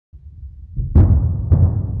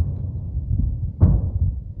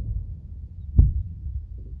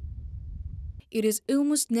it is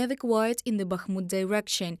almost never quiet in the Bakhmut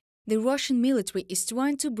direction. The Russian military is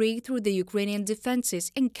trying to break through the Ukrainian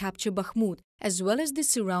defenses and capture Bakhmut, as well as the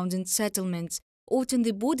surrounding settlements. Often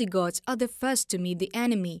the bodyguards are the first to meet the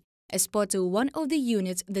enemy. As part of one of the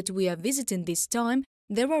units that we are visiting this time,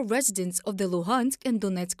 there are residents of the Luhansk and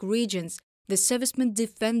Donetsk regions. The servicemen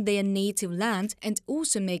defend their native land and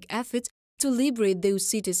also make efforts to liberate those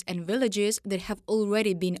cities and villages that have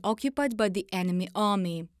already been occupied by the enemy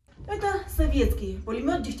army.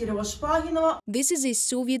 This is a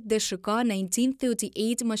Soviet DSHK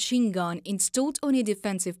 1938 machine gun installed on a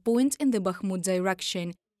defensive point in the Bakhmut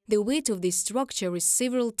direction. The weight of this structure is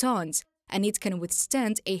several tons, and it can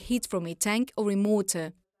withstand a hit from a tank or a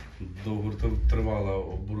mortar.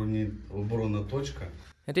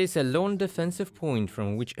 It is a lone defensive point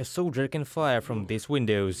from which a soldier can fire from these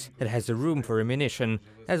windows. It has a room for ammunition,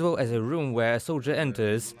 as well as a room where a soldier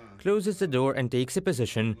enters, closes the door and takes a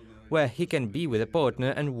position where he can be with a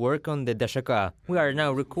partner and work on the DSHK. We are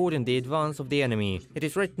now recording the advance of the enemy. It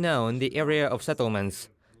is right now in the area of settlements.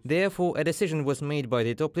 Therefore, a decision was made by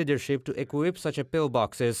the top leadership to equip such a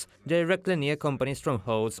pillboxes directly near company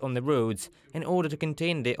strongholds on the roads in order to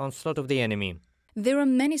contain the onslaught of the enemy. There are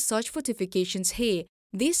many such fortifications here.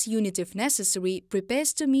 This unit, if necessary,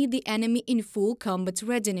 prepares to meet the enemy in full combat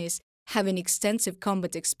readiness, having extensive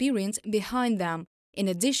combat experience behind them. In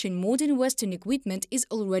addition, modern Western equipment is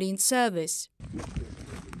already in service.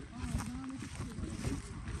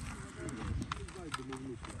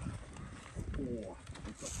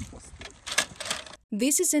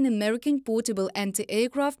 This is an American portable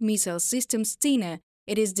anti-aircraft missile system Stinger.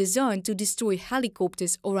 It is designed to destroy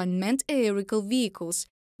helicopters or unmanned aerial vehicles.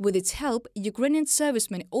 With its help, Ukrainian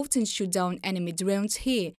servicemen often shoot down enemy drones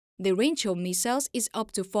here. The range of missiles is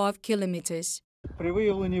up to 5 kilometers.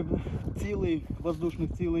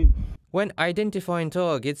 When identifying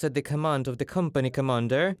targets at the command of the company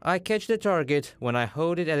commander, I catch the target when I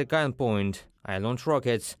hold it at gunpoint. I launch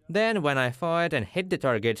rockets. Then, when I fired and hit the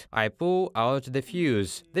target, I pull out the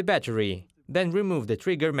fuse, the battery, then remove the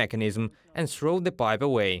trigger mechanism and throw the pipe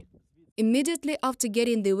away. Immediately after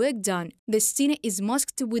getting the work done, the Stinger is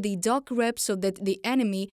masked with a dark wrap so that the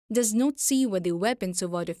enemy does not see where the weapons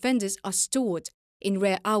of our defenders are stored. In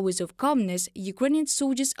rare hours of calmness, Ukrainian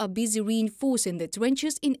soldiers are busy reinforcing the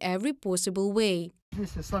trenches in every possible way.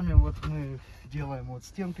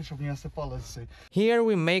 Here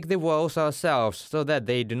we make the walls ourselves so that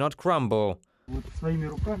they do not crumble.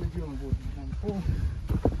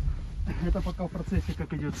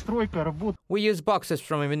 We use boxes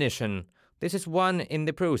from ammunition. This is one in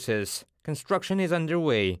the process. Construction is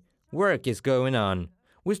underway. Work is going on.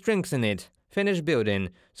 We strengthen it, finish building,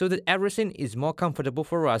 so that everything is more comfortable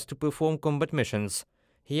for us to perform combat missions.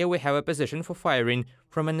 Here we have a position for firing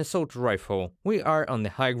from an assault rifle. We are on the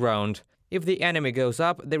high ground. If the enemy goes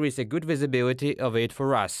up, there is a good visibility of it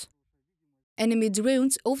for us. Enemy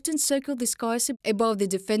drones often circle the skies above the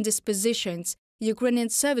defenders' positions. Ukrainian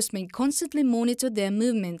servicemen constantly monitor their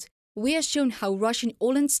movement. We are shown how Russian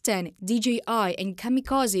Orlan-10, DJI and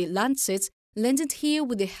Kamikaze Landsets landed here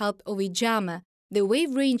with the help of a jammer. The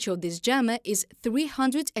wave range of this jammer is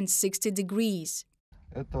 360 degrees.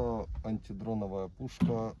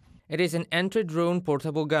 It is an anti-drone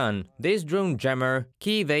portable gun. This drone jammer,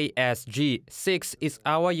 Kiev SG-6, is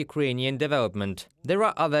our Ukrainian development. There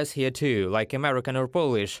are others here too, like American or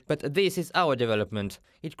Polish, but this is our development.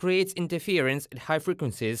 It creates interference at high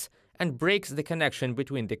frequencies and breaks the connection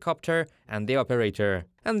between the copter and the operator.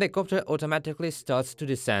 And the copter automatically starts to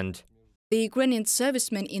descend. The Ukrainian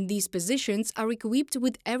servicemen in these positions are equipped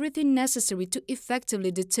with everything necessary to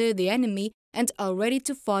effectively deter the enemy and are ready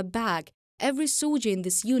to fight back. Every soldier in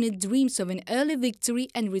this unit dreams of an early victory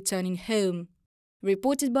and returning home.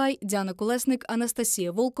 Reported by Diana Kolesnik,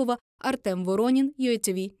 Anastasia Volkova, Artem Voronin,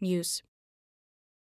 UATV News.